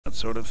that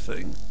sort of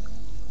thing.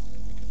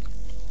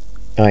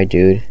 Alright,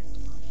 dude.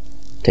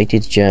 Take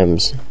these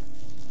gems.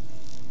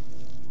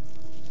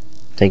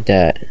 Take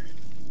that.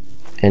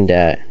 And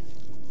that.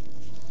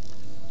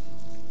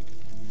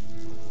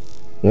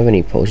 Do you have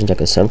any potions I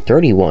can sell?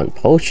 31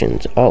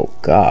 potions. Oh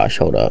gosh,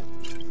 hold up.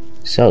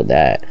 Sell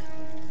that.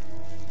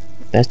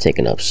 That's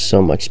taking up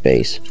so much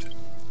space.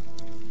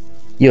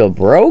 You're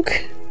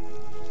broke?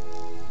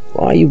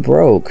 Why are you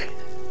broke?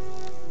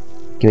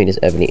 Give me this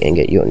ebony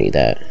ingot. You don't need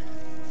that.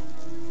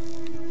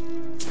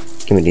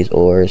 Give me these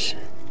ores.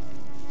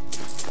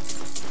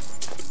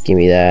 Give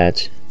me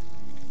that.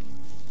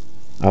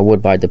 I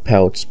would buy the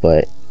pelts,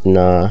 but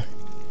nah.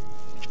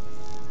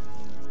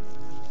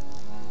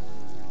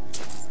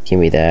 Give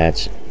me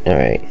that.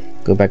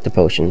 Alright. Go back to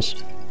potions.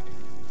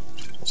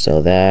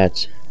 Sell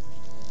that.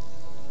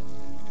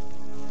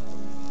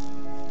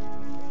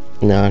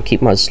 Nah,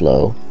 keep my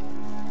slow.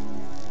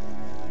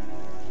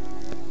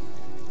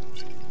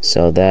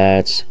 Sell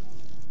that.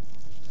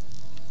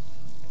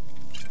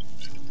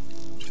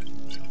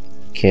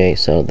 Okay,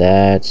 sell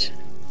that.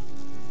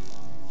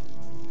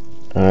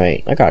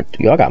 Alright, I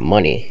got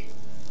money.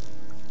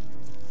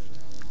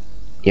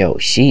 Yo,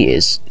 she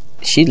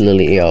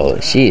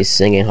literally, she is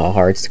singing her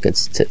hearts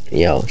to,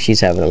 yo, she's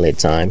having a lit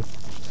time.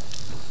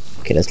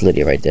 Okay, that's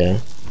Lydia right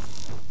there.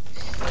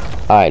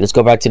 Alright, let's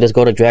go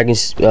to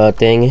Dragon's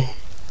thing.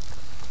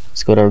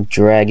 Let's go to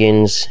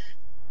Dragons.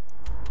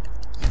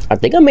 I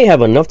think I may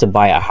have enough to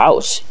buy a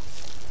house.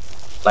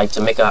 Like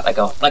to make like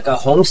a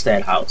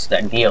homestead house,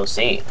 that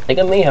DLC. I think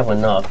I may have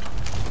enough.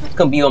 It's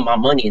gonna be on my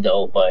money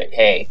though, but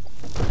hey.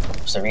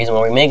 That's the reason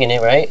why we're making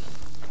it, right?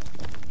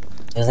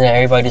 Isn't that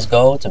everybody's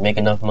goal, to make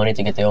enough money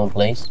to get their own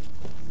place?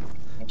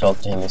 Talk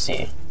to him and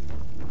see.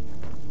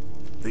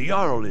 The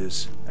Jarl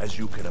is, as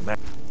you can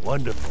imagine,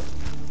 wonderful.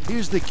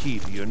 Here's the key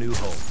to your new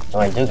home. Oh,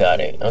 I do got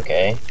it.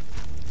 Okay.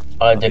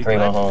 I'll decorate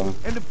my home.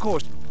 And of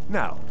course,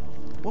 now,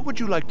 what would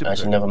you like to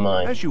Actually, never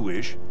mind. As you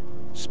wish.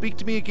 Speak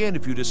to me again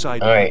if you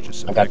decide Alright, to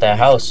purchase I got that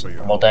house. I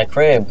bought that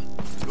crib.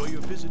 Enjoy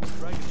your visit to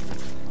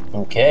Dragon's.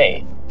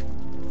 Okay.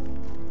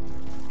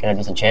 Can I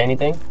disenchant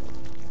anything?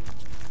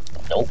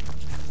 Nope.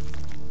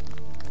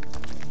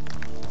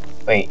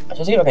 Wait, I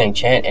should see if I can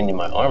enchant any of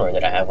my armor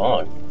that I have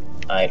on.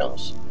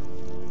 Items.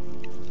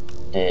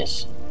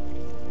 This.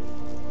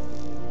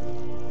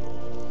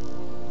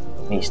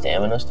 Any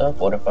stamina stuff?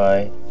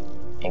 Fortify.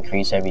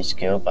 Increase heavy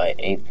skill by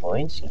 8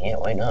 points? Yeah,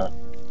 why not?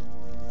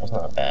 That's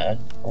not bad.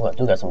 Oh, I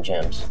do got some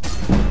gems.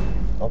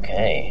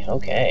 Okay,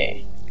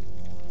 okay.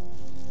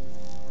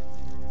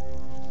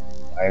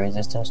 Fire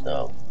resistance?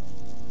 No.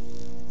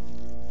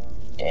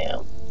 Damn.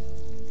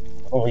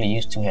 I don't really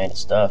use two-handed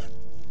stuff.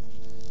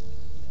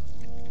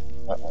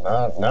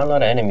 Not a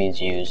lot of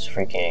enemies use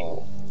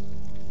freaking...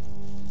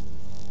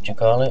 What you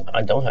call it?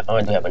 I do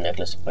have a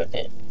necklace equipped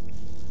in.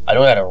 I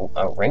don't have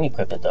a ring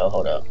equipped though.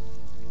 Hold up.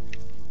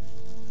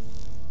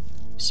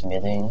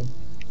 Smithing.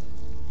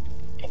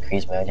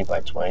 Increase magic by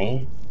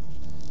 20.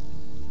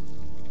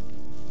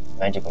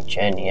 Magic with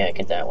Chen. Yeah,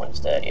 get that one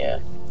instead. Yeah.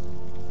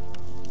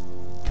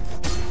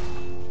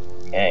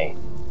 Okay.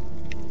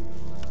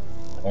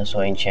 I guess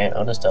I'll enchant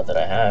other stuff that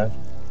I have.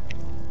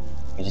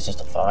 Is this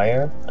just a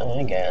fire?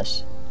 I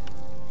guess.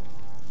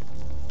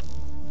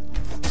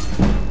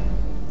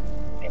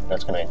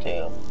 What can I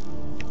do?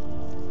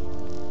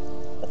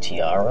 A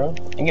tiara?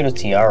 I can give a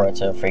tiara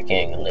to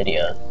freaking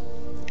Lydia.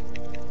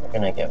 What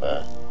can I give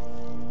her?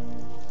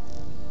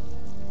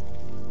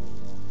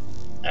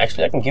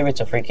 Actually, I can give it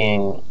to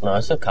freaking... No,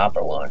 it's a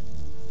copper one.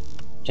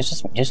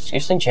 Just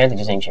enchant it,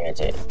 just enchant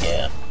it.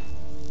 Yeah.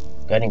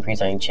 Gotta increase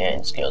our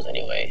enchant skills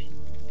anyway.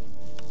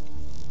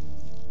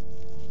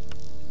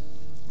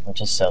 I'll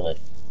just sell it.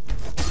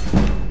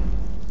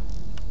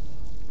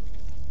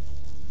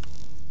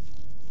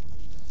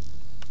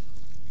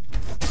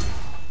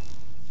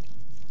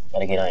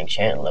 Gotta get our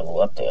enchant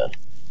level up there.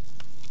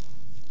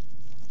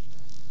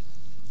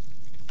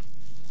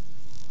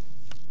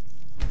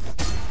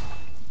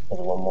 There's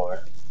one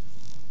more.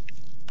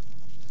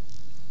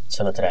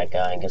 Sell it to that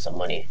guy and get some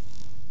money.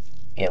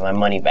 Get my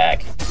money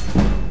back.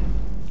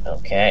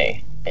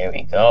 Okay, there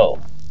we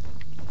go.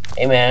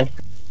 Hey man.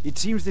 It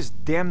seems this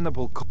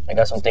damnable I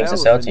got some things to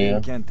sell to you.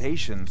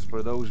 Incantations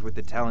for those with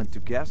the talent to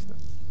guess them.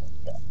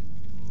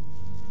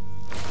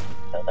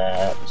 Sell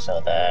that,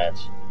 sell that.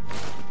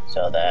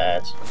 Sell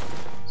that.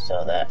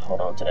 Sell that. Hold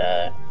on to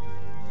that.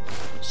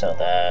 Sell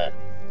that.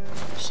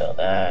 Sell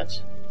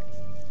that.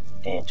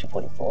 Damn,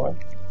 244.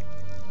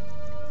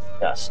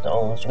 Got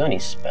stones. You got any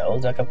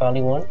spells I could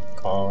probably want?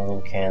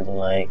 Calm,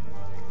 candlelight,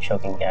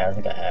 choking gas. I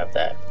think I have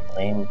that.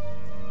 Flame.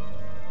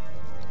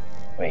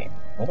 Wait,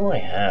 what do I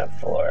have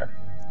for?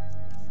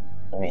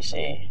 Let me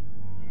see.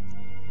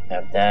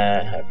 Have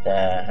that, have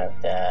that,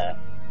 have that.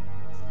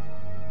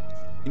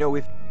 You know,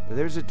 if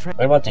there's a trend.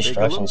 What about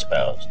destruction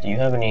spells? Do you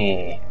have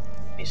any?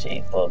 Let me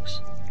see,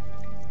 books.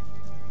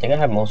 I think I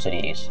have most of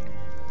these.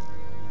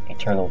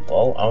 Eternal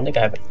bow? I don't think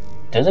I have it.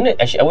 Doesn't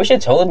it? Actually, I wish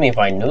it told me if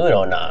I knew it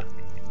or not.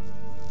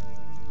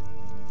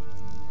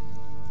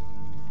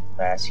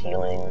 Fast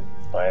healing,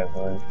 fire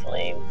rune,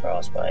 flame,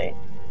 frostbite.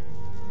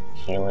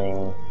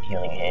 Healing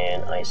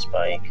hand, ice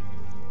spike,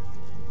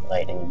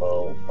 lightning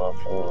bolt,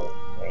 muffle,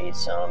 raid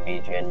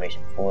zombies,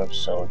 reanimation corpse,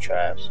 soul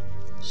traps,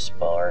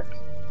 spark.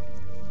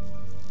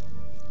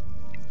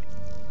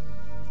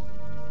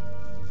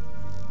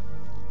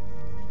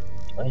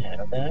 Do I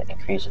have that?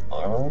 Increase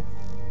armor.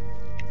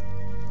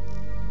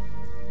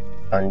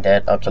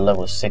 Undead up to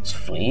level 6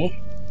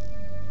 flee.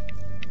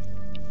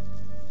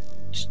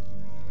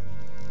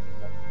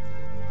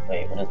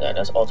 Wait, what is that?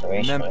 That's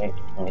alteration, right?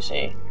 Let me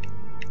see.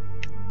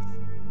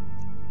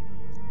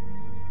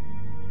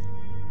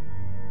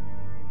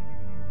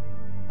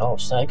 Oh,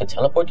 so I can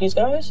teleport these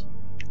guys?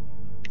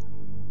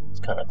 It's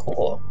kind of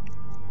cool.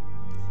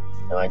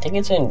 No, I think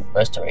it's in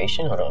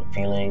restoration. Hold on,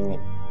 feeling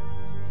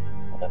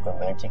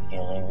necromantic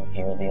healing.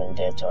 Heal the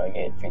undead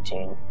target.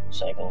 15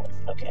 seconds.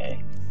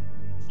 Okay.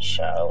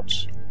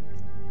 Shouts.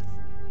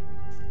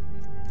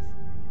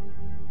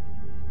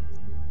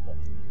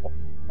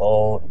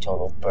 Bolt,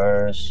 eternal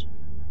burst,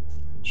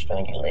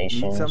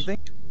 strangulation. Something?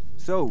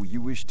 So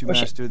you wish to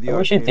master the I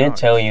wish it did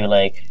tell you,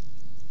 like,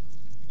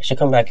 I should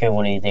come back here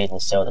one of these days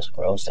and sell the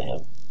scrolls to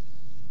him.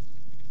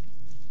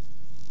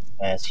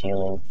 Fast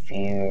healing,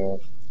 fear,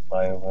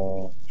 fire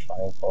wound,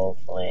 fireball,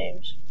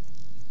 flames.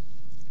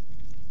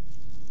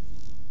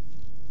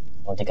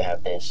 I don't think I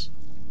have this.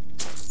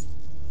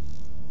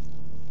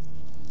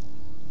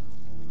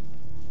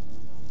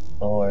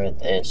 Or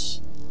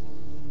this.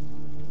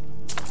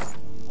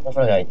 I don't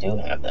feel like I do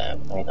have that.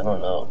 I mean, I don't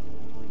know.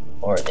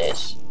 Or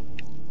this.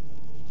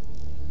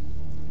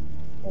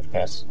 Move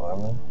past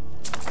armor.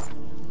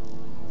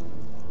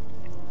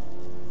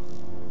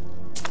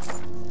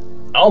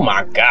 Oh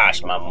my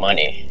gosh, my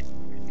money.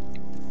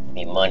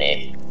 Me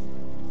money.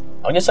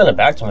 I'll just sell it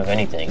back to him if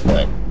anything,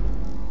 but...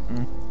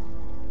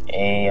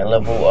 Hey, I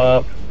level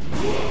up.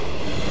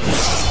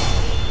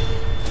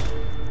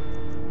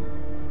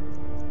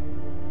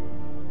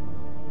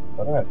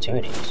 What do I have 2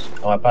 of these?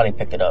 Oh, I probably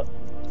picked it up.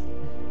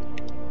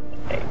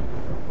 Okay.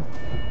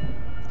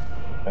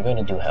 We're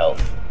gonna do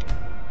health.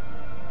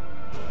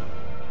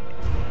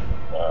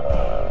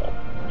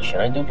 Should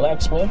I do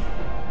blacksmith?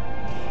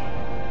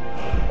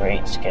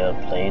 Great skill,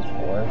 blade,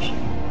 forge.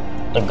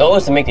 The goal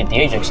is to make the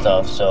Daedric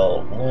stuff, so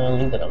I'm gonna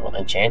leave it alone.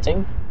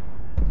 Enchanting.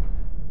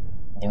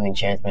 New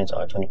enchantments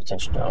are 20%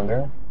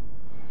 stronger.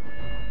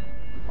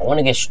 I want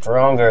to get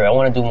stronger. I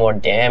want to do more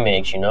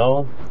damage, you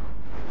know?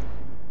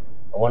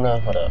 I want to...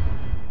 Hold up.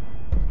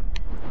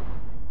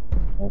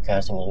 New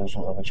casting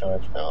illusion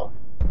overcharge? No.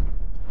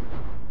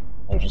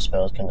 Illusion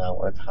spells cannot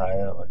work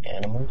higher on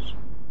animals.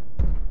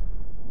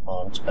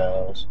 On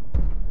spells.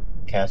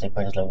 Casting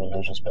princess level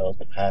illusion spells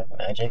with half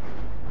magic.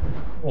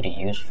 Pretty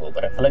useful,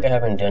 but I feel like I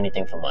haven't done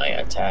anything for my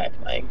attack,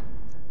 like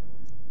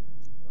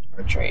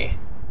archery.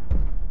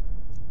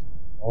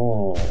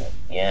 Ooh,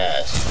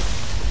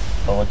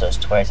 yes. Bow does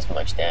twice as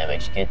much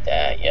damage. Get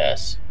that,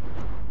 yes.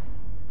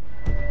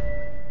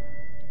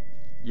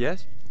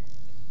 Yes?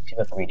 See if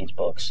I can read these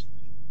books.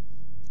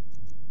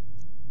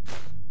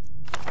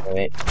 Knew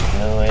it.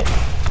 Knew it.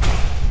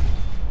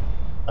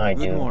 I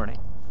do. Good morning.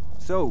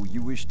 So,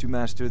 you wish to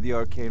master the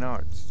arcane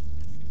arts?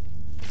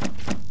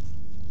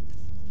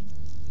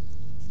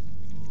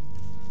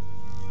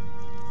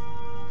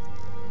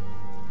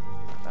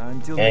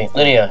 Until hey,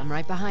 Lydia. I'm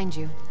right behind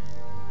you.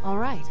 All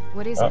right,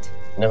 what is it?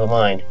 Never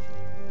mind.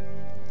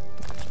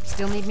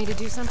 Still need me to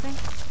do something?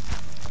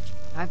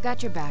 I've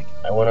got your back.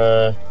 I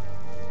wanna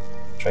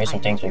trade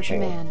some things with you.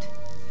 Command.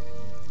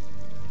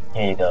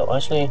 Here you go.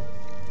 Actually,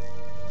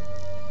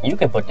 you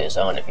can put this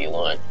on if you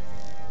want.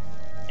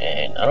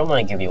 And I don't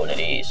mind giving you one of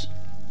these.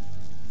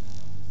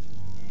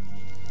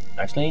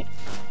 Actually,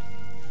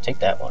 take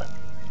that one.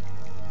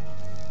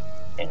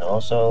 And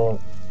also,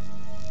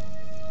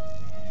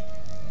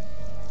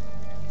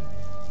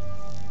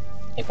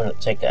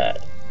 take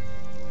that.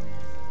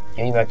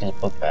 Give me back this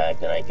book bag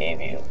that I gave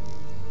you.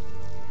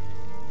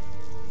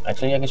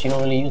 Actually, I guess you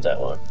don't really use that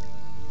one.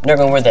 You're not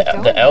gonna wear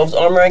the elves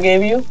armor I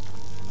gave you?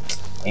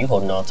 You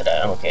holding on to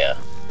that? I don't care.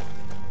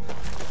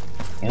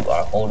 You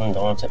are holding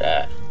on to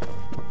that.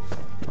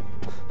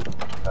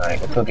 Alright,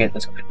 let's go get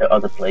the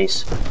other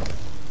place.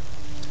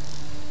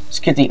 Let's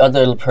get the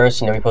other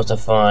person that we're supposed to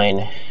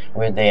find.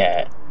 Where they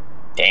at?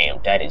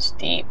 Damn, that is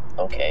deep.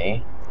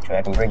 Okay.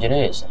 Dragon Bridge it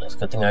is. It's a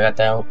good thing I got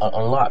that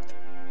unlocked.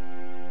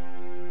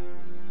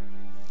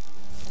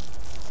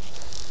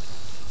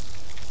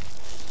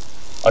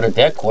 Are the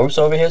dead corpses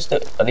over here still?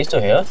 Are they still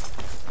here?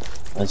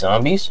 The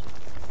zombies?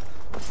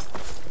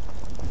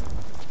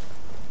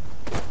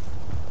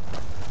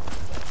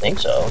 I think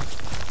so.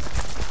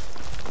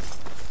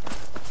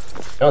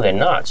 No, they're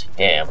not.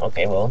 Damn,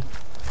 okay, well.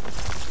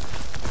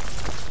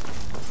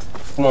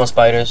 Come on,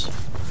 spiders.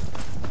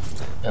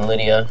 And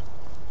Lydia.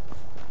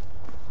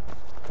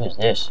 Who's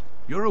this?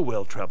 You're a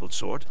well-traveled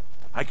sort.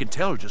 I can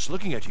tell just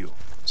looking at you.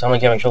 Sound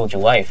like you're having trouble with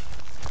your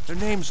wife. Her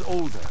name's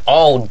Olga.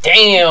 Oh,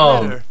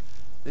 damn! Better,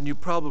 then you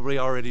probably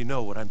already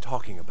know what I'm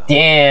talking about.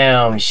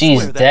 Damn,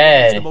 she's She's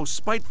dead. the most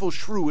spiteful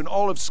shrew in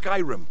all of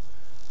Skyrim.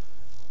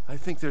 I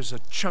think there's a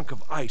chunk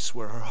of ice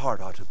where her heart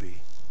ought to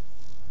be.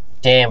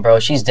 Damn, bro,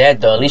 she's dead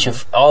though. At least you.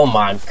 Oh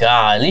my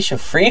god. At least you're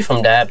free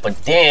from that.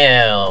 But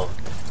damn.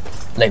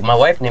 Like my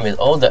wife's name is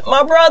older.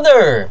 My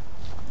brother.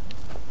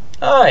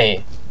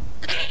 Hi.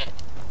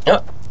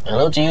 Oh,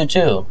 hello to you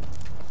too.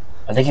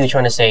 I think he was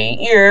trying to say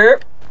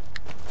yerp.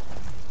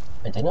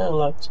 I did not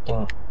unlock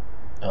something.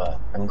 I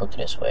can go to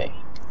this way.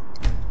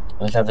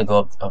 I just have to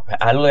go up.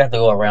 I literally have to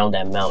go around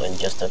that mountain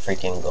just to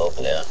freaking go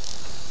over there.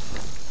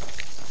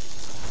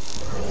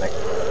 Like,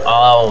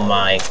 oh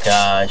my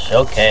gosh.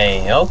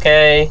 Okay,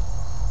 okay.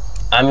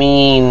 I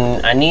mean,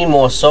 I need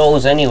more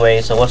souls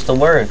anyway, so what's the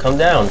word? Come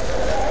down.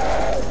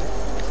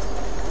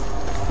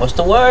 What's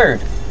the word?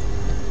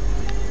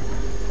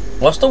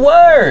 What's the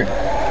word?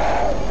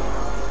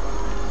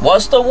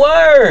 What's the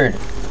word?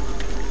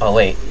 Oh,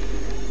 wait.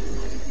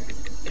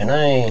 Can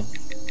I?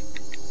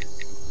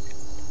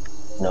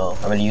 No,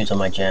 I'm already using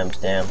my gems,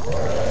 damn.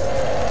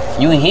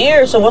 You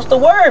here, so what's the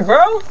word,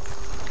 bro?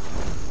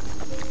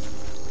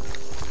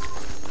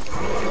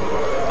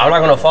 I'm not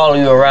gonna follow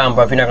you around,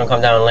 bro, if you're not gonna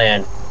come down and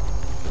land.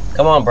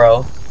 Come on,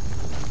 bro.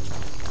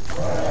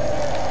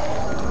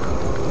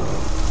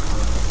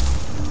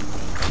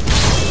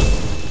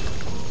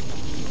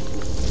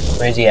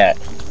 Where's he at?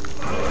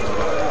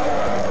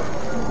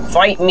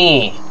 Fight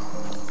me!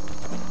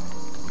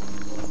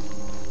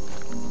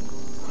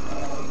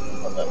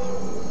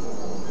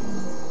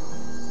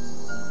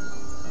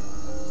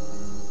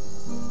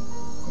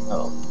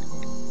 Oh.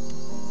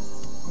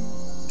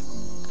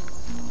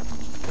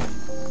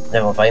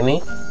 Never gonna fight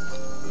me?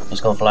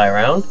 Just gonna fly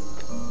around?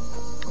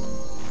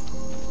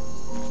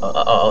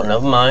 Oh,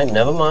 never mind,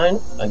 never mind.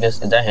 I guess,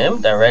 is that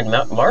him? That red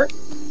mark?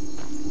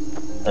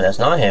 No, that's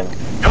not him.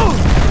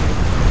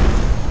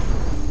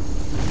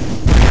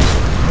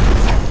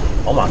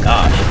 Oh my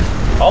gosh.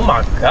 Oh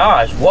my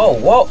gosh. Whoa,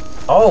 whoa.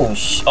 Oh,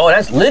 oh,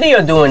 that's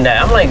Lydia doing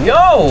that. I'm like, yo.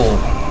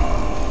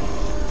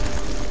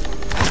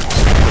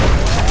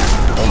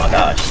 Oh my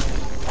gosh.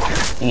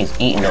 He's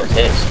eating those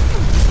hits.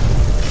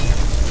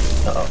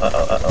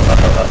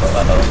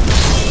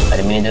 I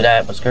didn't mean to do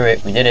that, but screw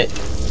it. We did it.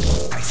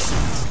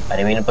 I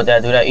didn't mean to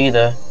do that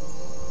either.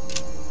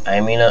 I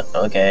didn't mean to,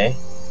 okay.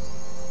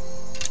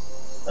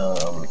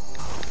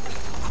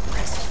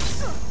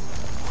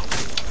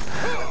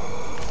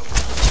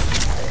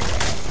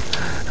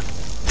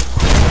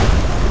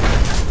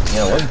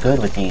 Yo, what's good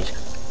with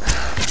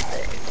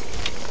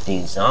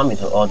these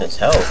zombies with all this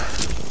health?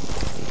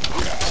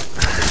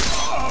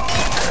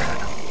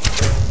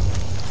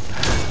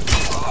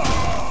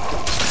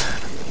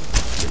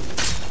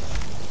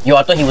 Yo,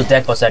 I thought he was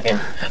dead for a second.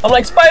 I'm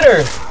like,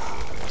 spider!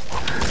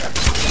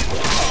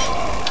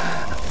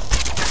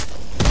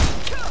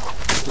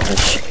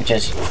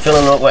 Just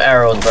filling up with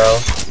arrows, bro.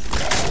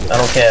 I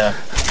don't care.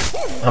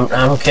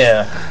 I don't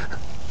care.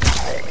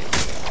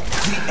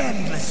 The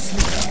endless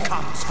sleep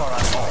comes for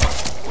us all.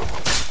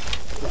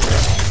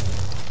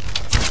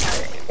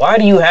 Why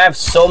do you have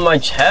so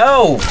much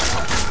health?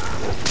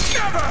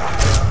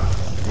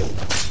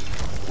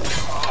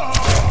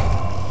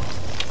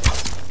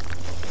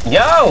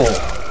 Yo!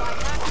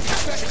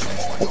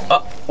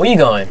 Where you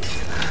going?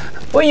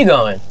 Where you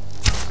going?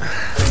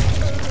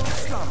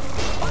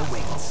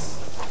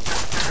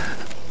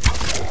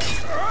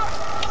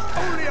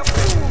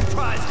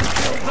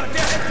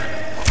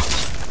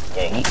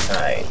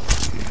 Alright.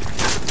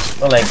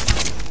 Well, like,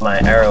 my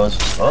arrows.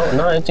 Oh,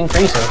 no, it's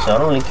increasing, so I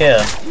don't really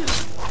care.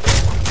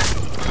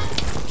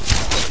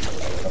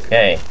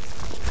 Okay.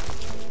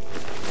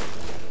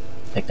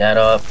 Pick that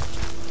up.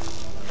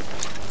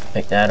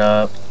 Pick that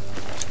up.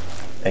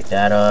 Pick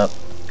that up.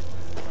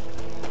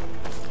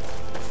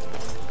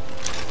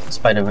 That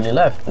spider really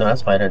left. No, that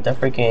spider, that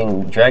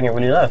freaking dragon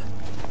really left.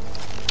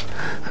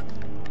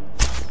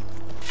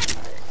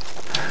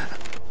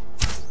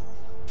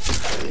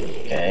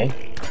 Okay.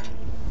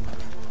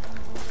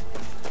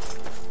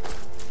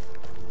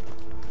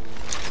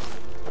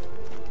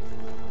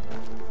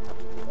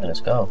 Let's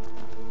go.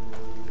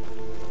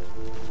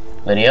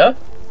 Lydia?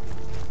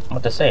 I'm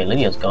about to say,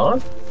 Lydia's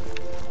gone?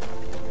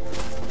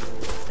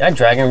 That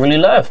dragon really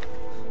left.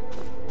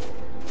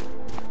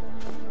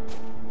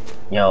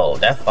 Yo,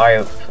 that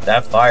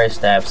fire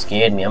stab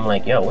scared me. I'm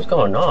like, yo, what's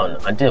going on?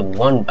 I did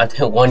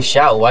one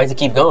shot. Why does it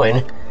keep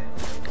going?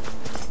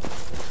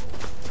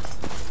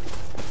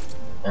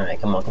 Alright,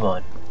 come on, come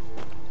on.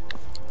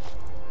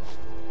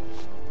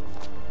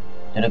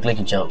 Do the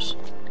clicky jumps.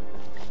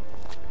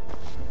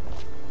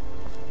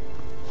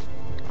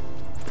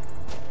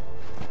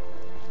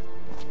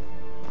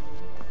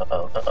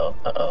 Uh-oh, uh-oh,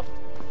 uh-oh.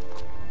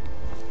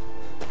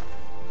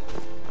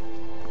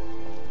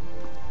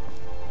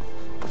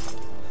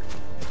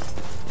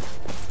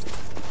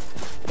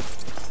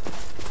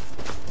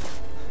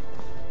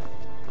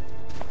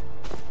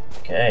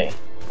 Okay.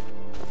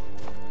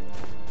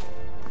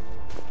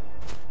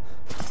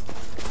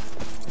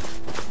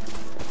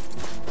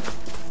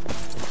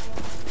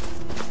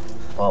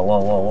 Whoa, whoa,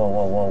 whoa, whoa,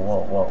 whoa, whoa, whoa,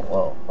 whoa,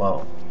 whoa,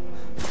 whoa.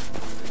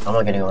 How am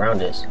I getting around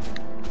this?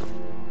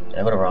 Did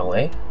I go the wrong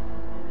way?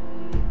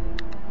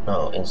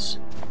 No, it's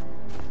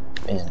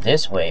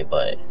this way,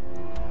 but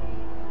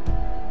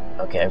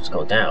Okay, let's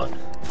go down.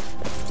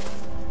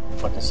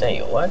 What to say?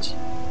 What?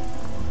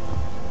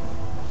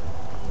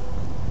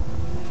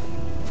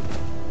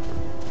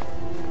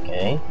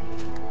 Okay.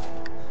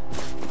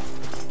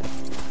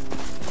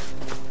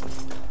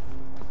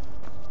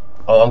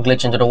 Oh, I'm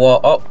glitching to the wall.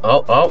 Oh,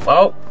 oh, oh,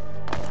 oh.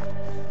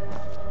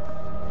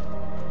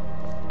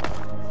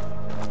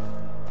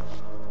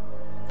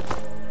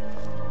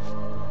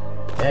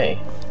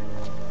 Okay.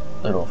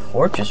 Little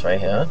fortress right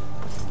here.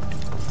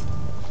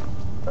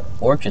 Not a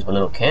fortress, but a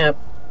little camp.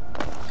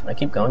 Can I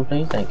keep going,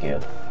 please? Thank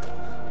you.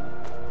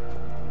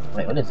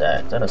 Wait, what is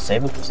that? Is that a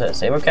saber? Is that a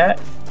saber cat?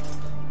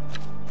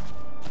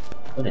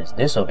 What is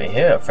this over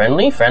here?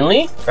 Friendly?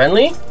 Friendly?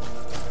 Friendly?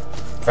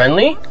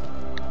 Friendly?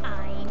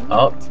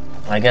 Oh,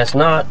 I guess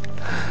not.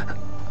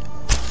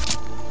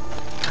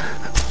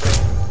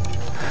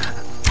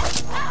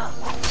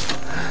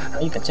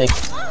 You can take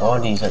all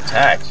these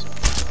attacks.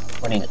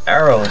 All these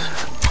arrows.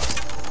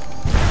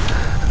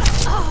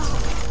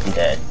 You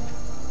dead.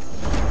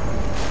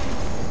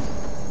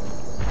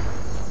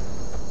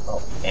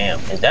 Oh, damn.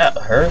 Is that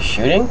her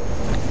shooting?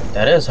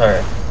 That is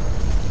her.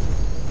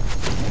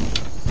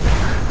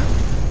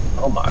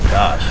 Oh my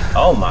gosh.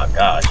 Oh my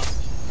gosh.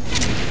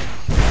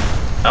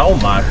 Oh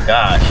my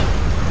gosh.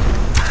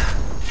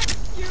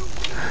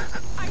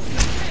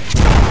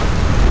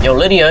 Yo,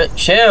 Lydia,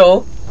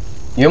 chill.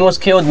 You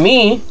almost killed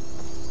me.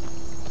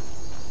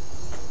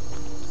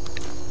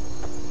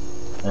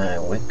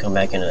 Alright, we can come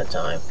back in at a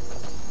time.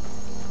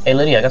 Hey,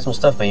 Lydia, I got some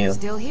stuff for you.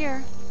 Still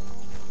here.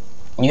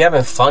 You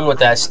having fun with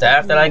that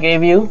staff that I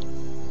gave you?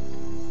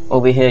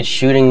 Over here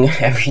shooting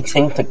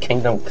everything to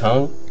Kingdom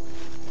Come?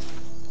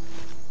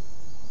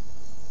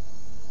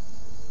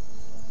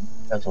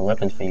 Got some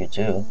weapons for you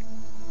too.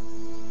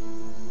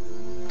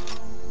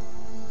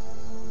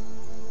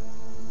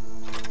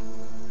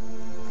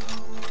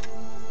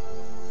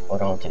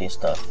 Hold on to these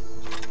stuff.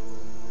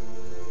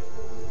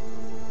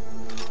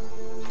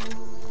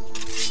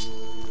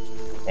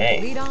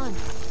 Hey. Lead on.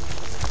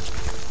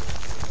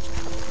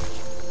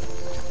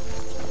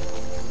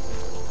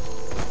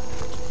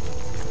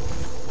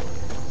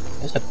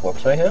 There's a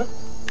corpse right here?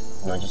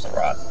 No, just a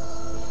rock.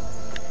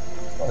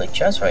 Holy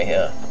chest right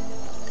here.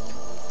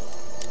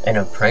 An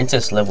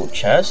apprentice level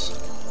chest?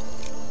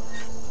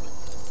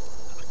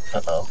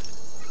 Uh-oh.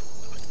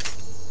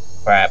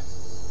 Crap.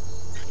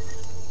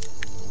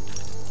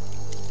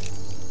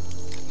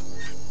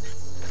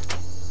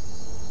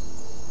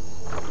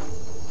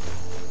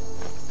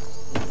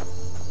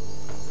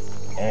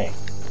 Okay.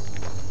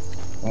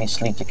 Let me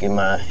sleep to get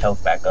my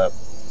health back up.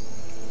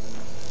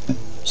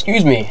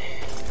 Excuse me.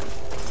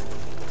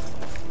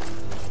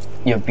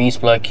 Your beast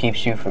blood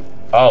keeps you from...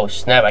 Oh,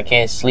 snap. I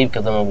can't sleep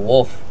because I'm a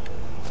wolf.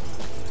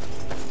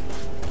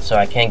 So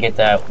I can't get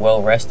that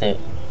well-rested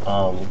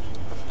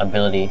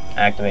ability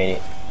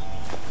activated.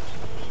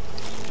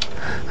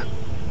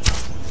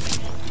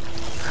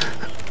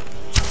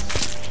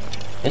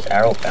 This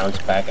arrow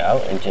bounced back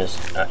out and just...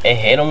 it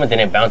hit him and then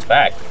it bounced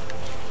back.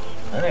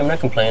 I'm not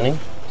complaining.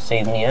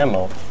 Saves me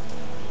ammo.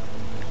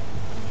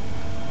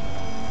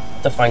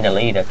 Have to find a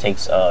lady that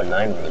takes 9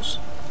 roots.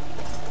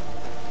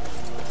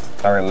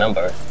 If I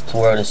remember. This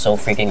world is so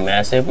freaking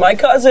massive. My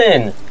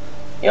cousin!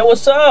 Yo,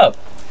 what's up?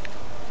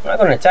 I'm not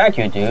gonna attack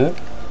you, dude.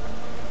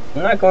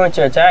 I'm not going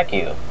to attack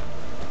you.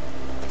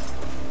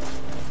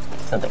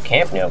 There's a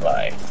camp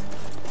nearby.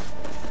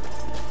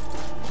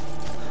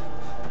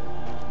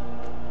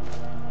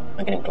 Am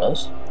I getting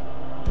close?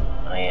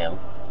 I am.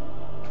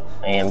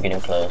 I am getting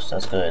close.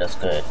 That's good, that's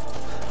good.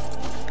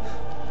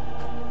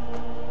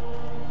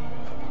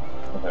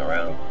 Looking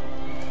around.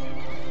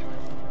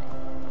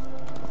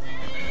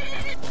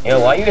 Yo,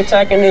 why are you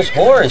attacking this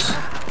horse?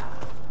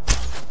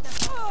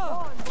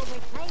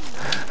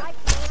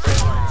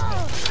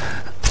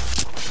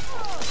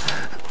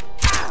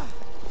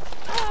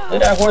 What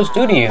did that horse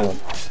do to you?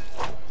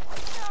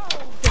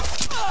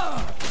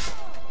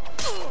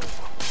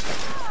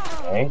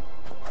 Okay.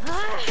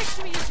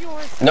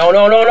 No,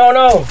 no, no, no,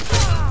 no!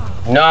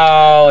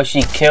 No,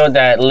 she killed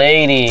that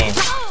lady.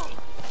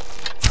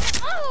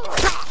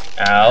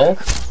 Ow.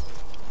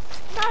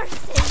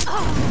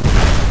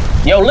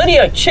 Yo,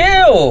 Lydia,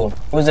 chill!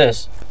 Who's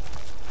this?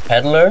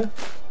 Peddler?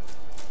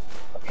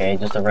 Okay,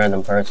 just a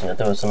random person. I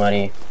thought it was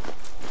somebody.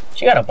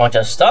 She got a bunch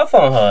of stuff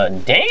on her.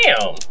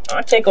 Damn!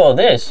 I'll take all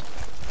this.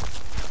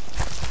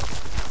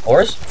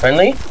 Horse?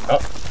 Friendly?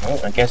 Oh,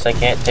 I guess I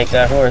can't take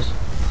that horse.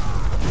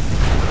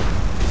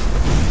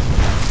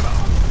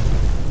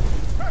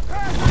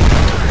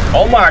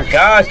 Oh my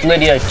gosh,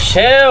 Lydia,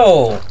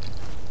 chill!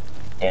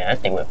 Yeah, that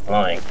thing went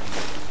flying.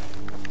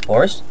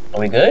 Horse?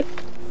 Are we good?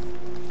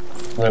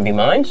 You wanna be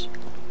mines?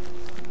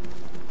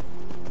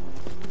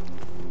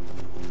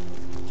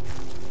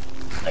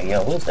 Like,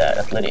 yo, who's that?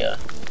 That's Lydia.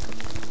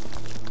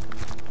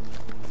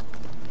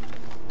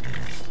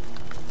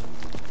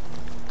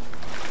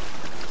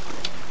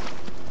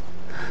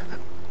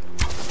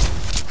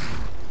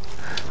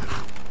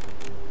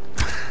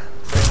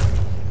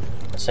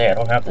 Say I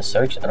don't have the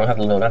search. I don't have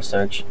the not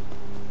search.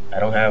 I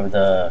don't have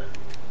the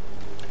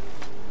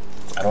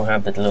I don't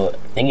have the little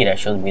thingy that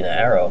shows me the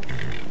arrow.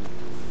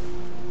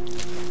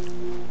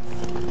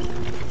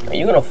 Are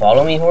you gonna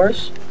follow me,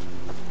 horse?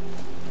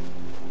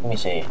 Let me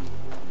see.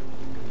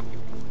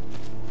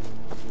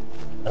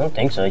 I don't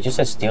think so. It just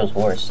says steals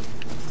horse.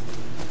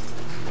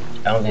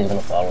 I don't think he's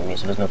gonna follow me,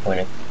 so there's no point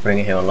in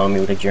bringing him along me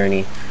with the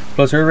journey.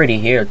 Plus, we're already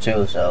here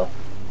too, so.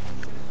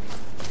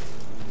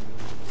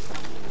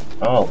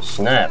 Oh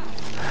snap!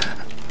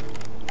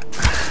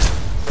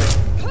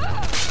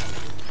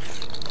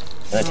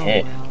 Good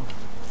hit. Well.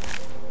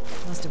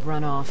 Must have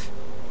run off.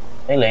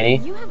 Hey,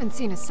 lady. You haven't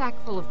seen a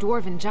sack full of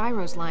dwarven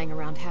gyros lying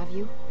around, have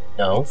you?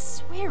 No. I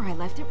swear I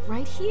left it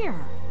right here.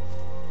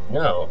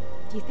 No.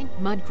 Do you think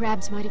mud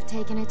crabs might have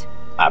taken it?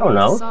 I don't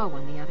I know. saw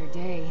one the other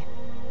day.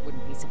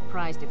 Wouldn't be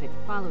surprised if it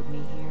followed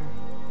me here.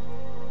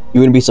 You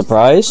wouldn't be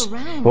surprised? Look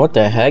around. What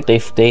the heck? They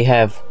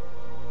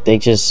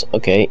just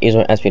okay. He's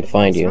gonna ask me to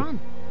find you.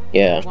 Ron.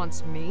 Yeah.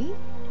 Wants me?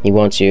 He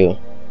wants you.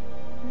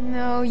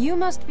 No, you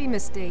must be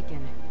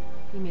mistaken.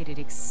 He made it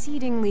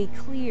exceedingly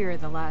clear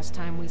the last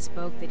time we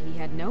spoke that he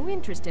had no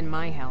interest in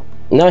my help.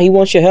 No, he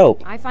wants your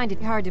help. I find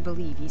it hard to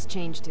believe he's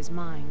changed his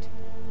mind.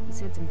 He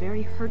said some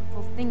very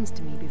hurtful things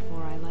to me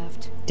before I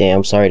left. Damn,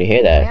 I'm sorry to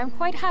hear that. I'm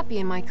quite happy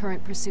in my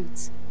current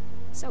pursuits.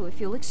 So if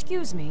you'll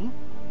excuse me...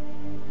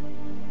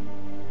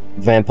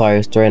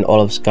 Vampires threaten all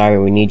of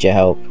Skyrim. We need your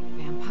help.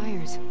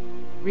 Vampires?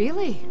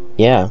 Really?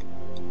 Yeah.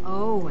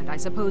 Oh, and I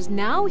suppose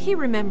now he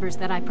remembers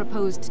that I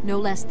proposed no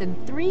less than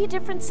 3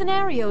 different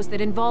scenarios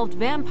that involved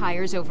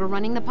vampires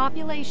overrunning the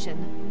population.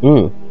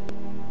 Hmm.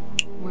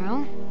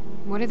 Well,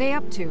 what are they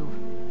up to?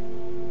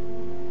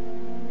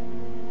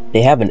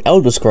 They have an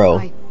Elder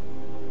Scroll.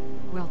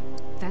 Well,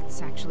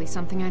 that's actually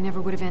something I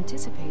never would have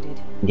anticipated.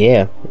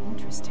 Yeah.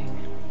 Interesting.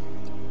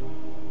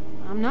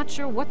 I'm not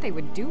sure what they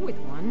would do with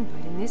one,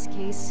 but in this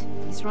case,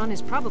 Isran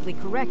is probably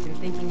correct in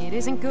thinking it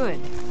isn't good.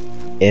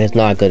 It's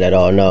not good at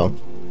all, no.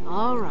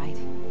 All right.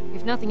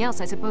 If nothing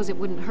else, I suppose it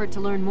wouldn't hurt to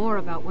learn more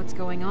about what's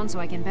going on so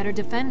I can better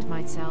defend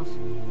myself.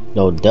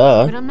 No,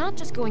 duh. But I'm not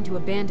just going to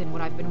abandon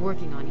what I've been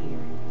working on here.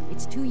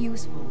 It's too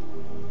useful.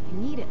 I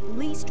need at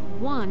least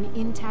 1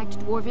 intact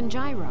dwarven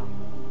gyro.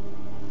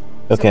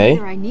 Okay.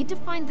 So either I need to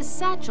find the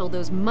satchel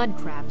those mud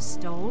crabs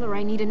stole, or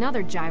I need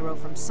another gyro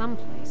from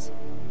someplace.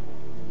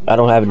 I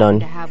don't have Happen none.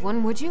 to have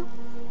one, would you?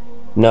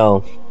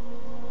 No.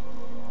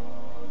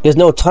 There's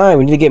no time.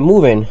 We need to get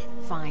moving.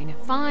 Fine,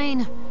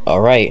 fine.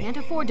 Alright. Can't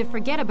afford to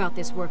forget about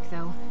this work,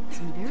 though.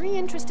 Some very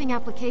interesting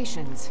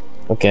applications.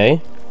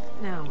 Okay.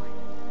 Now,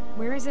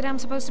 where is it I'm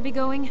supposed to be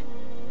going?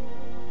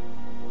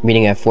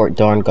 Meeting at Fort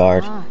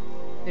Darngard. Ah,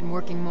 been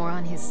working more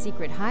on his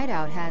secret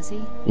hideout, has he?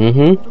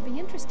 Mm-hmm. It'll be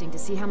interesting to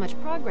see how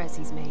much progress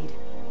he's made.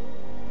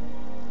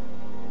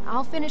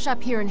 I'll finish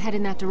up here and head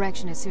in that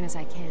direction as soon as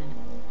I can.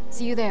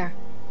 See you there.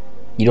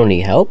 You don't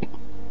need help?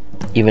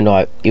 Even though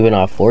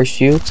I forced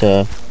you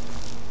to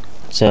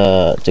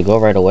go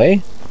right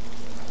away?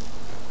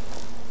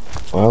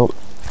 Well,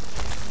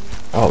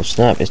 oh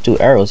snap! It's 2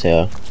 arrows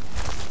here.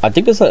 I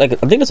think there's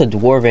a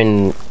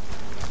dwarven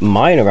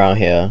mine around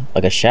here,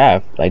 like a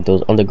shaft, like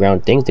those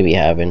underground things that we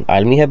having.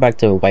 Alright, let me head back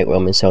to White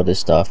Realm and sell this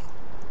stuff,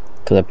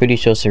 cause I'm pretty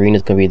sure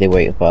Serena's gonna be there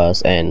waiting for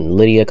us, and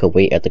Lydia could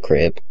wait at the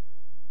crib.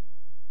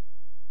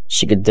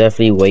 She could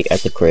definitely wait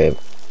at the crib.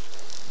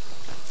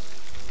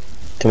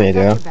 Come here,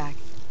 girl.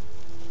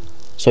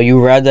 So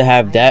you rather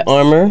have that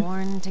armor?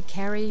 Born to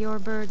carry your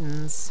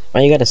burdens.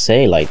 Why you gotta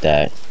say it like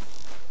that?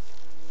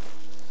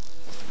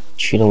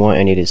 She don't want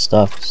any of this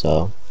stuff,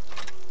 so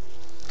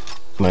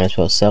might as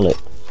well sell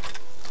it.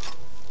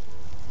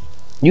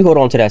 You hold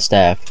on to that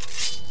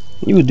staff.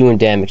 You were doing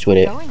damage with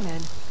it. Going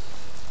then.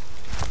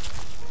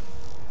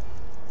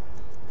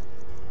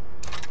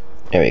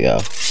 There we go.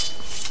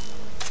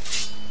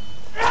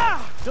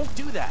 Don't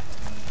do that.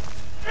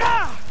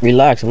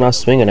 Relax, I'm not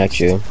swinging at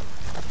you.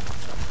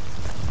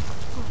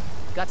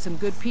 Got some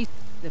good pieces,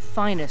 the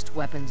finest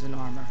weapons and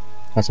armor.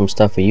 Got some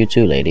stuff for you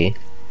too, lady.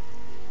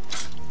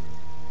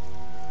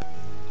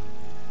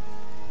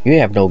 You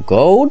have no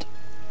gold?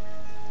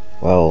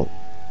 Whoa.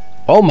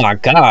 Oh my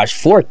gosh,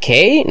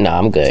 4K? Nah,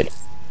 I'm good.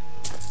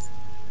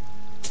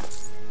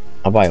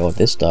 I'll buy all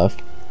this stuff.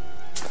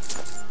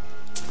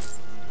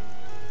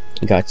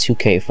 You got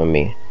 2K from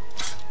me.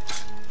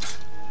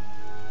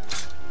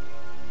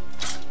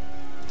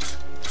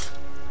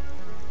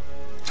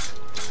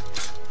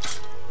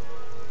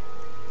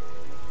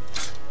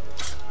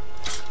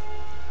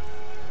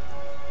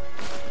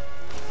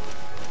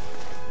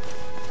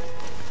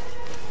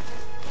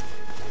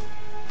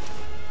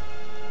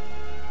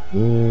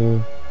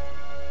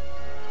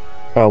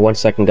 Oh, 1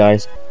 second,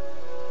 guys.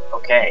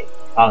 Okay,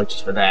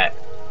 apologies for that.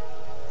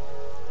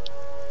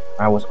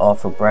 I was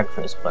off for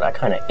breakfast, but I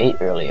kind of ate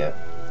earlier.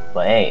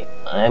 But hey,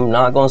 I'm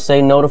not gonna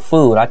say no to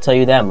food, I tell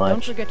you that much.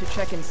 Don't forget to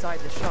check inside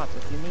the shop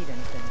if you need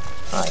anything.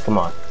 Alright, come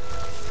on.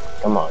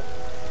 Come on.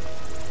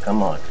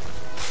 Come on.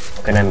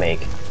 What can I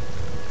make?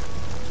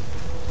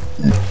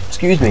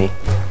 Excuse me.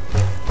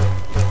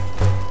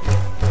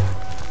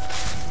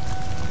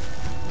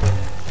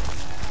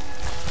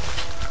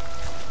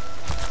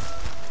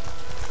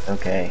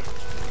 Okay.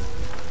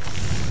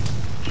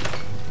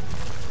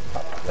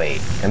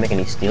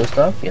 steal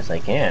stuff? Yes, I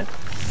can.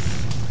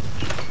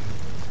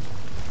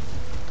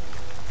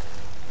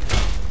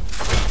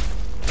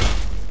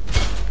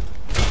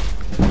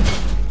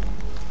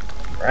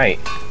 Right.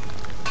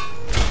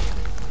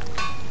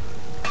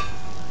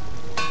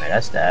 Alright,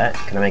 that's that.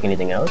 Can I make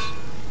anything else?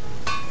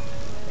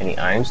 Any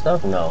iron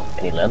stuff? No.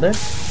 Any leather?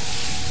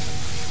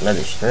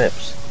 Leather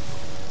strips.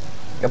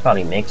 I could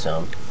probably make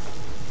some.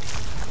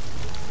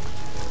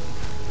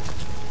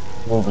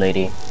 Move,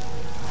 lady.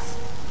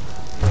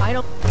 I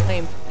don't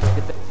claim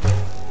the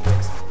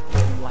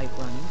white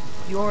running.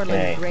 Your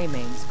Lady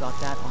Greymane's got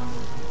that on me.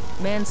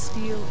 Man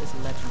steel is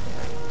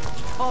legendary.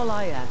 All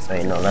I ask.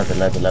 Wait, no,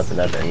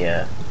 leather,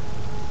 yeah.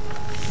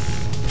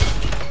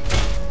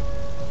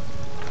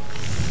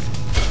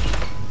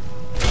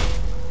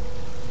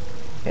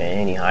 Okay,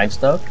 any hide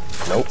stuff?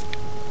 Nope.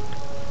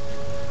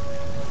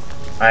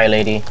 Alright,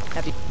 lady.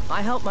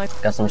 I help my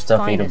got some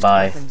stuff for you to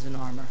buy. Weapons and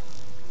armor.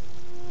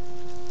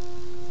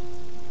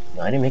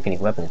 No, I didn't make any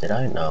weapons, did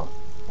I? No.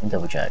 Let me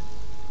double check.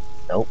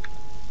 Nope.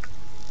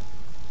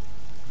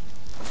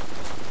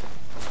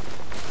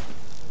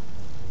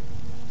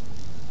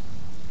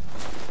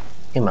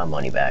 Get my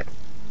money back.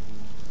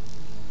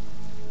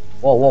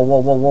 Whoa, whoa, whoa,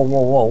 whoa, whoa,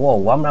 whoa, whoa, whoa.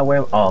 Why am I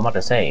wearing... Oh, I'm about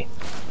to say.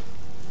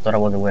 Thought I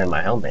wasn't wearing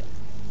my helmet.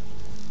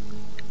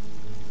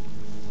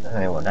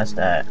 Alright, well, that's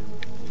that.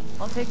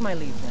 I'll take my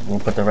leave then. Let me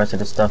put the rest of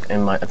the stuff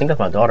in my... I think that's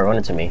my daughter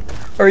running to me.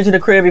 Hurry to the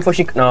crib before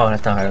she... No,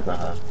 that's not her, that's not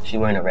her. She's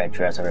wearing a red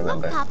dress, I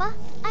remember. Look, Papa,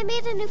 I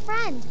made a new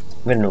friend.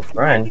 Made a new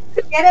friend?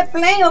 ¿Quieres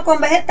plain o con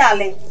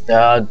vegetales?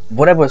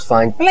 Whatever is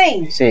fine.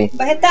 Plain? Sí.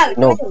 Vegetales?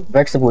 No, plain.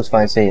 vegetable is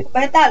fine, sí.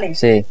 Vegetales?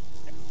 Sí.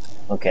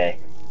 Okay.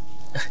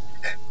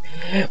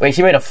 Wait,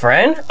 she made a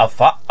friend? A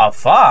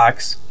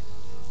fox?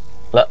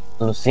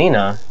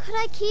 Lucina? Could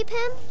I keep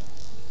him?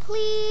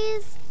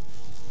 Please?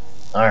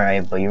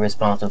 Alright, but you're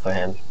responsible for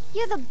him.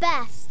 You're the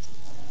best.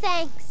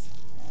 Thanks.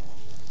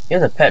 You're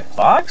the pet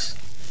fox?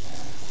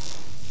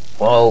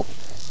 Well,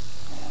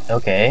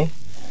 okay.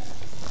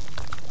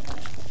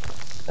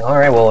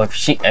 Alright, well,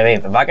 if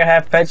I could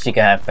have pets, she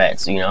could have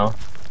pets, you know?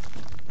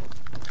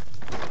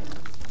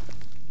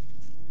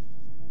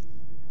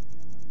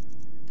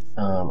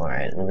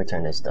 Alright, let me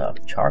return this stuff.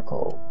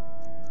 Charcoal.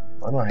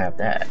 Why do I have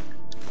that?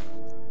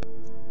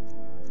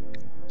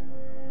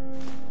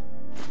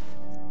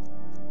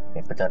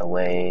 Okay, put that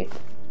away.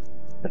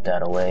 Put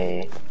that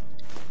away.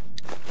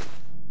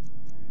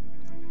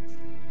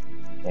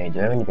 Okay, do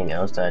I have anything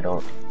else that I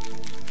don't...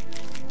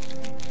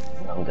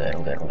 No, I'm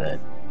good.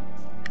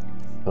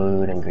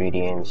 Food,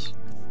 ingredients.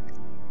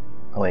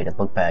 Oh wait, the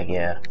book bag,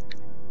 yeah.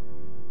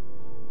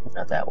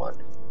 Not that one.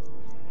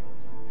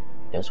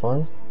 This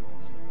one?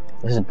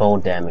 This is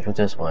bold damage. What's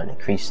this one?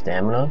 Increased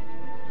stamina?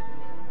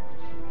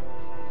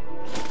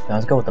 No,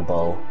 let's go with the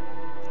bow.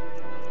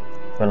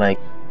 I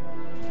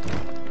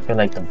feel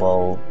like the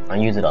bow. I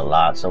use it a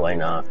lot, so why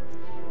not?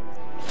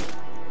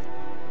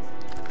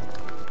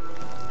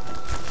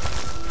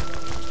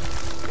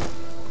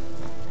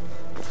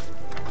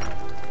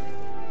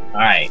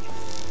 Alright.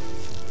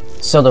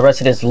 So the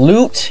rest of this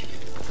loot,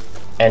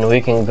 and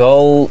we can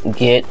go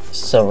get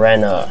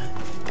Serena.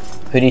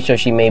 Pretty sure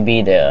she may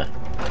be there.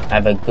 I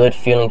have a good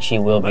feeling she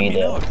will be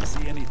there.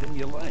 Anything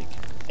you like.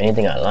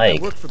 Anything I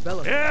like.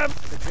 Yeah.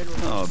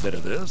 Oh, a bit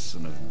of this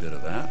and a bit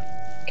of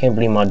that. Can't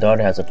believe my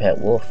daughter has a pet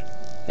wolf.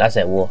 I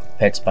said wolf.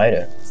 Pet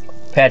spider.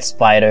 Pet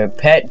spider.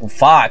 Pet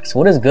fox.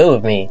 What is good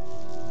with me?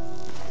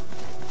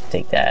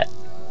 Take that.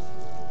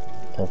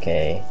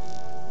 Okay.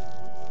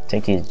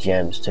 Take these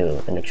gems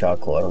too. And the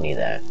charcoal. I don't need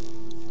that.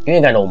 You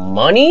ain't got no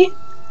money?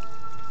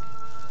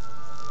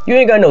 You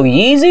ain't got no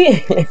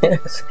Yeezy?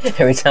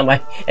 Every time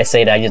I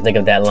say that, I just think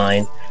of that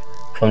line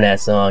from that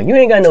song. You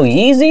ain't got no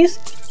Yeezys?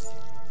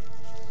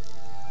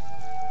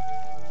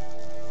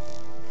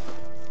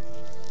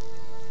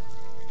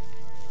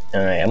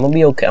 Alright, I'm gonna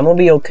be okay. I'm gonna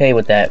be okay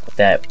with that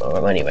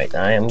money right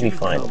now. I'm gonna be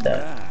fine with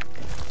that.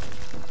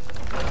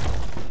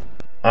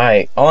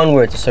 Alright,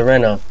 onward to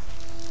Serena.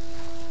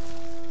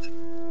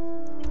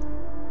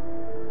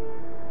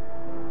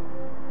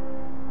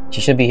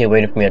 She should be here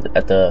waiting for me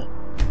at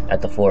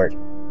the fort.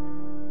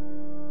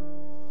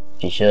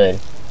 She should.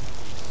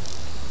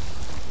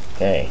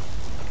 Okay.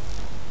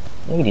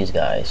 Look at these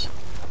guys.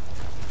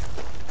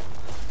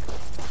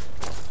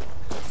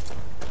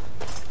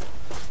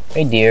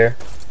 Hey dear.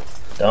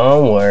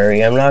 Don't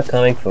worry, I'm not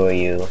coming for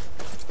you.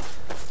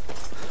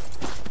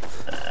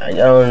 I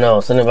don't know,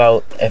 something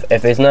about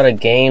if it's not a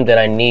game that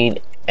I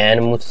need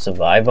animals to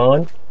survive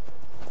on,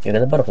 you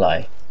get a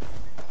butterfly.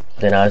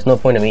 Then there's no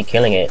point in me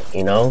killing it,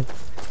 you know?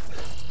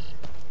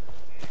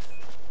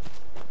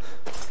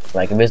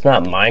 Like, if it's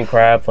not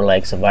Minecraft or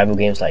like survival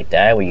games like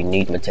that where you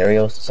need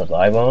materials to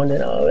survive on,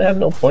 then I have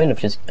no point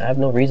of I have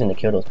no reason to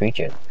kill those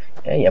creatures.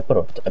 Hey, I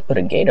put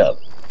a gate up.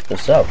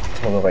 What's up?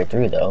 I'm gonna go right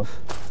through though.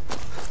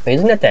 Wait,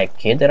 isn't that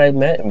kid that I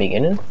met in the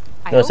beginning?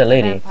 No, it's a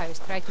lady. Vampires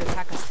try to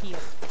attack us here.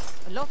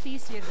 A lot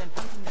easier than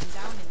hunting them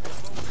down in the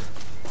road.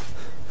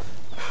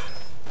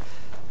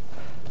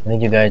 I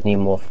think you guys need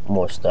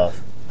more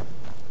stuff.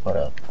 Hold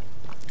up.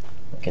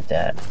 Look at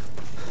that.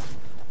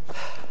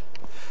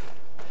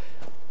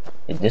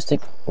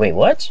 Wait,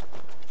 what?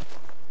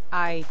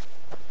 I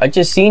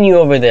just seen you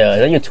over there. Is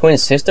that your twin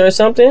sister or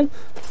something?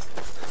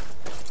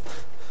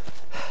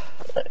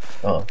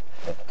 Oh,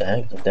 what the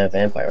heck? There's that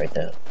vampire right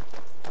there.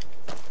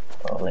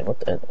 Oh, like what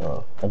the?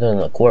 Oh, I'm doing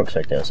a corpse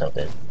right there or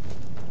something.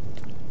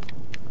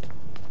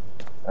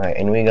 Alright,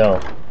 in we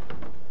go.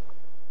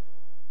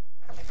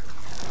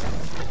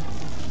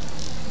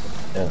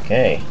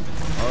 Okay.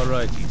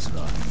 Alright,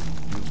 Isra.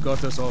 You've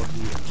got us all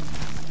here.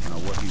 Now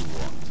what do you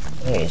want?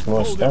 Hey, there's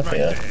more stuff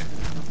here.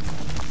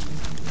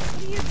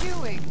 What are you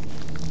doing?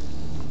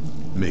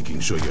 Making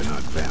sure you're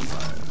not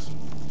vampires.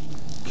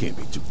 Can't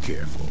be too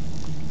careful.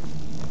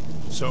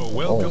 So,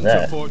 welcome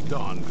to Fort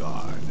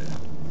Dawnguard.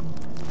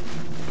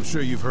 I'm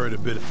sure you've heard a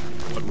bit of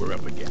what we're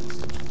up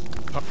against.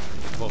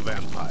 Powerful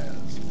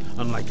vampires,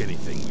 unlike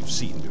anything we've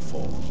seen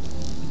before.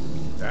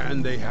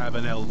 And they have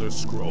an Elder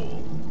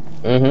Scroll.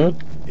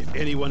 Mm-hmm. If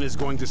anyone is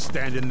going to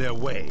stand in their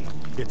way,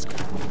 it's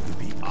going to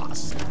be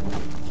us.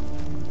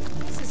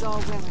 This is all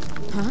well and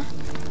good. Huh?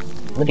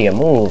 What do you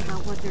move?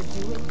 About what they're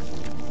doing.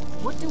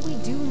 What do we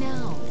do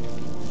now?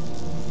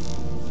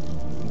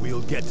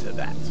 We'll get to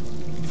that.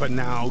 For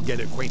now,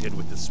 get acquainted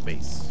with the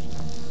space.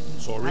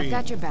 Sorry, I've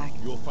got your back.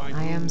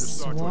 I am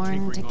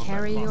sworn to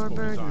carry your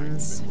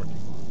burdens.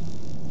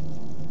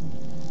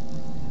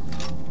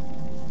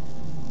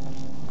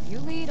 You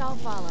lead, I'll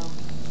follow.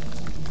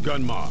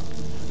 Gunmar,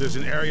 there's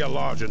an area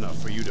large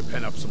enough for you to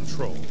pen up some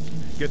trolls.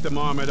 Get them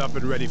armored up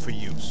and ready for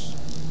use.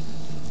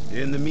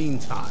 In the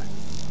meantime,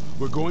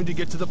 we're going to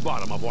get to the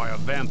bottom of why a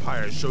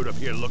vampire showed up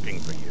here looking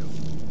for you.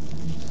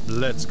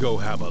 Let's go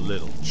have a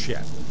little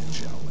chat with it,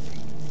 shall we?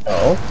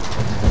 Oh.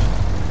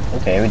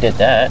 Okay, we did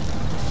that.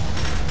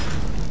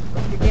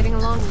 You're getting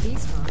along with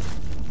Eastron.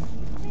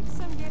 Takes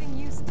some getting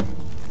used to.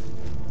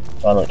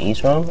 Follow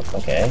Eastron?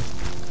 Okay.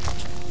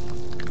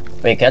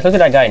 Wait, can I look at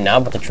that guy now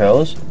with the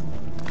trolls?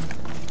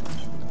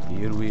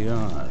 Here we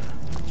are.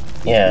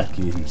 Yeah.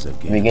 It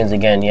begins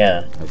again,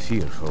 yeah. I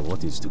fear for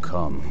what is to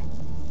come.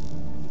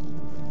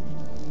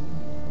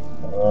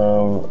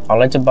 I'd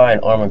like to buy an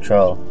armored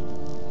troll.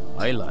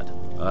 Aye, lad.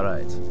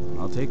 Alright,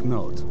 I'll take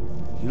note.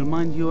 He'll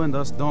mind you and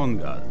us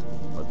Dawnguard,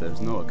 but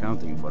there's no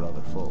accounting for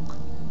other folk.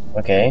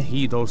 Okay. And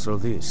heed also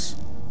this.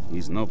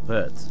 He's no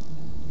pet.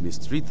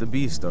 Mistreat the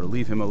beast or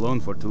leave him alone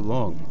for too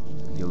long,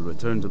 and he'll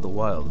return to the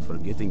wild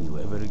forgetting you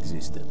ever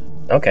existed.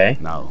 Okay.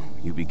 Now,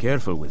 you be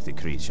careful with the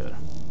creature.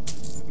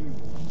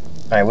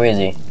 Alright, where is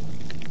he?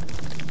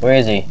 Where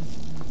is he?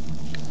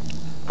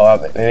 Oh,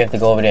 maybe we have to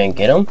go over there and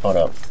get him? Hold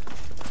up.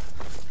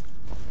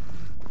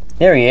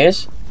 There he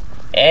is.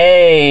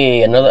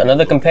 Hey,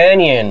 another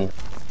companion.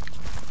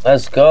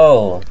 Let's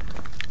go.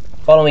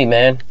 Follow me,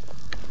 man.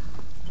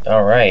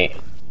 Alright.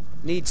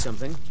 Need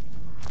something?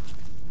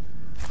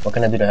 What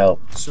can I do to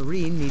help?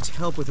 Serene needs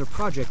help with her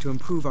project to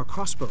improve our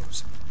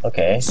crossbows.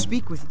 Okay.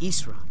 Speak with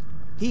Isra.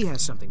 He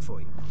has something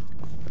for you.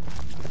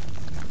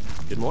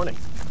 Good morning.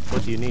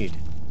 What do you need?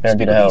 What can I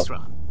do to help?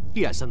 Isra.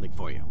 He has something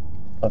for you.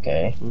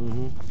 Okay.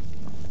 Mm-hmm.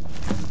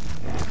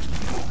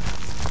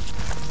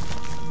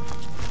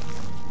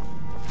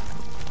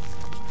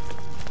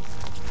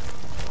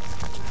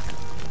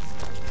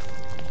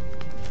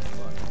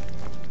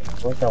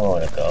 Where do I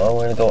want to go?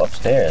 We're gonna go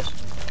upstairs.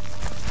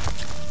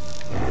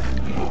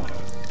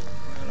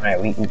 Alright,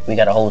 we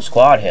got a whole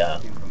squad here.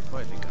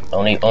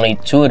 Only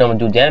 2 of them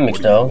do damage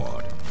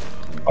though.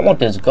 I want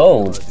this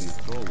gold.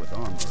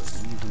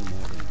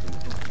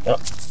 Oh,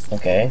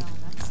 okay.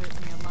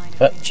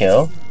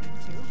 Chill.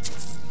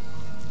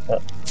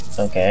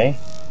 Okay.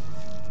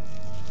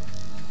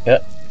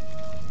 Yep.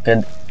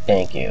 Good.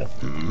 Thank you.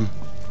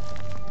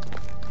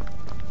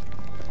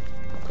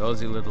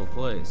 Cozy little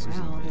place,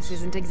 isn't Well, this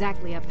isn't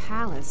exactly a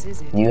palace,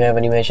 is it? Do you have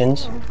any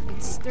missions? Well,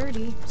 it's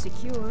sturdy,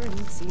 secure,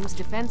 and seems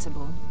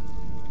defensible.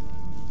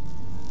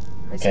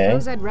 I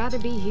suppose I'd rather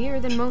be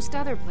here than most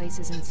other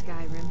places in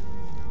Skyrim.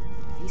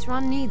 If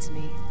Isran needs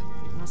me,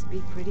 it must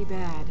be pretty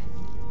bad.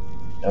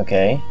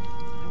 Okay.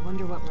 I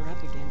wonder what we're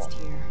up against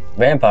here.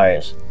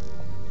 Vampires.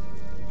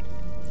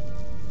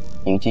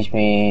 Can you teach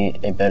me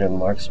a better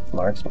marks?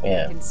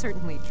 Yeah. I can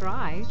certainly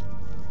try.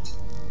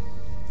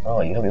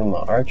 Oh, you help me with my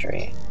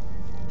archery.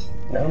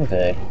 No, I'm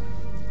good.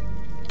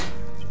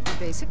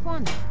 Basic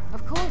one,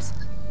 of course.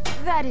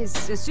 That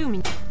is,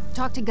 assuming.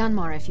 Talk to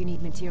Gunmar if you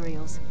need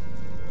materials.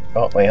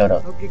 Oh, wait, hold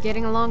up. Hope you're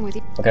getting along with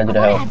it. What can I do to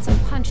I want help? to add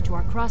some punch to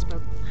our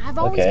crossbow. I've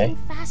always been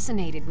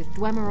fascinated with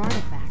Dwemer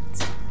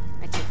artifacts.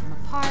 I take them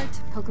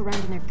apart, poke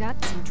around in their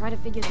guts, and try to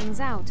figure things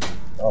out.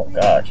 Oh,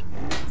 gosh.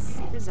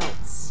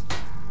 Results.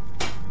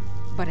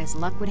 But as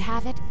luck would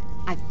have it,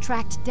 I've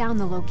tracked down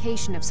the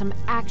location of some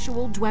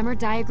actual Dwemer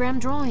diagram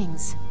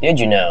drawings. Did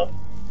you know?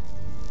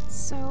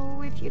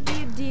 So, if you'd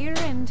be a dear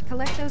and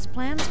collect those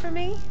plans for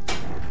me?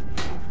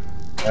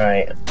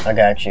 Alright, I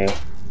got you.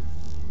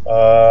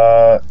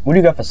 What do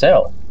you got for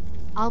sale?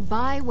 I'll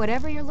buy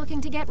whatever you're looking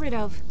to get rid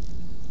of.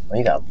 Oh,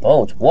 you got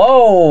boats.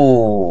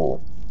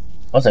 Whoa!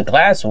 What's a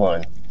glass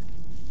one?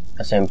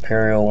 That's an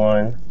Imperial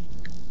one.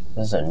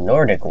 This is a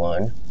Nordic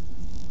one.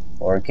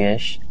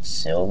 Orcish,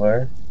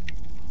 silver.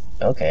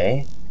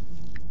 Okay.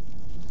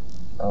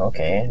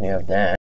 Okay, we have that.